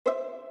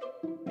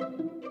Hey,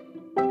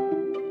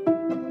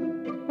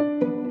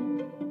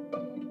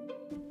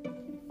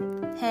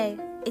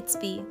 it's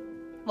V.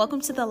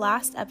 Welcome to the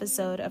last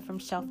episode of From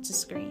Shelf to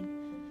Screen.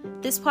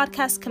 This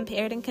podcast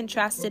compared and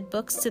contrasted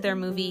books to their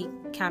movie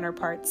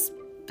counterparts,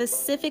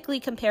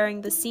 specifically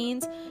comparing the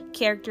scenes,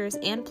 characters,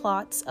 and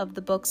plots of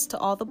the books To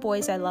All the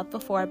Boys I Loved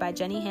Before by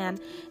Jenny Han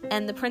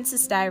and The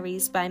Princess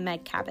Diaries by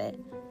Meg Cabot.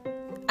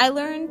 I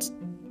learned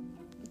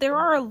there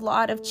are a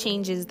lot of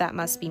changes that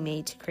must be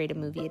made to create a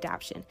movie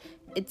adaptation.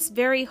 It's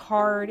very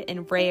hard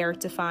and rare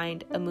to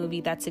find a movie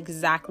that's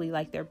exactly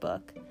like their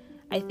book.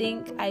 I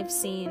think I've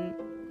seen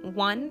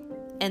one,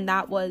 and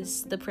that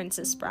was The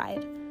Princess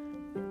Bride.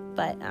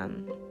 But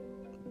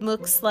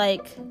looks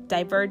like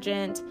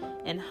Divergent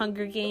and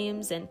Hunger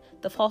Games and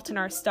The Fault in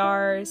Our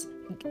Stars,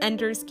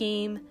 Ender's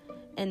Game,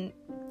 and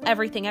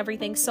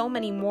everything, so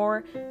many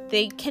more.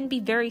 They can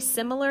be very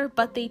similar,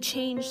 but they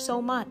change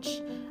so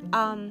much.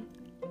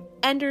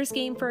 Ender's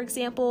Game, for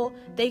example,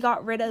 they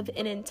got rid of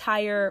an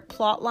entire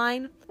plot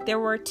line. There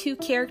were two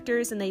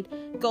characters and they'd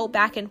go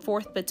back and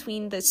forth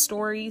between the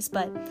stories,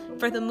 but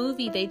for the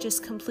movie, they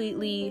just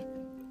completely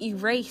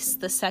erased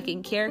the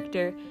second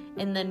character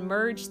and then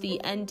merged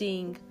the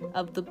ending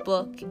of the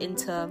book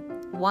into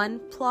one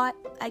plot,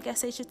 I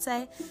guess I should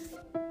say.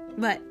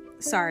 But,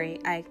 sorry,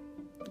 I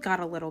got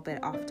a little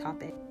bit off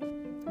topic.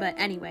 But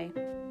anyway,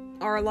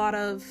 are a lot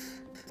of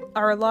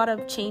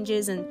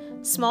changes,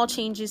 and small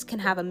changes can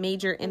have a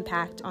major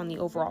impact on the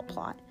overall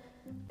plot.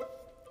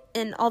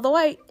 And although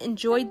I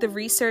enjoyed the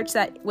research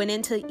that went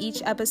into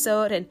each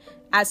episode, and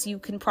as you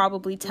can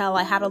probably tell,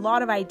 I had a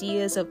lot of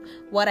ideas of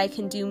what I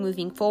can do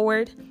moving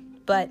forward,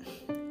 but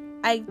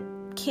I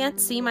can't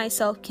see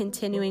myself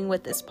continuing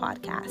with this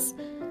podcast.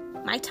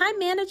 My time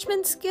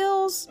management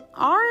skills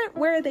aren't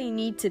where they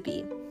need to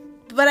be,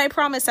 but I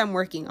promise I'm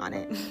working on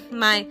it.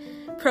 My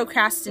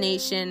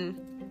procrastination,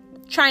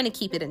 trying to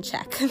keep it in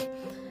check.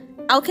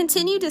 I'll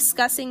continue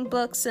discussing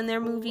books and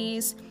their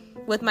movies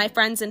with my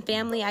friends and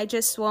family. I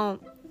just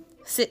won't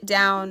sit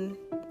down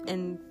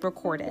and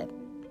record it.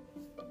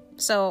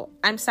 So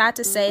I'm sad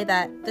to say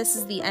that this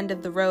is the end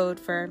of the road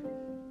for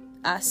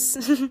us.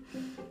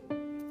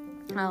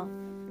 Well,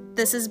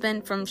 this has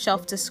been From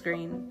Shelf to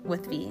Screen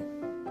with V.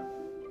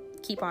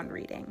 Keep on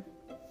reading.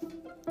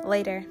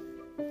 Later.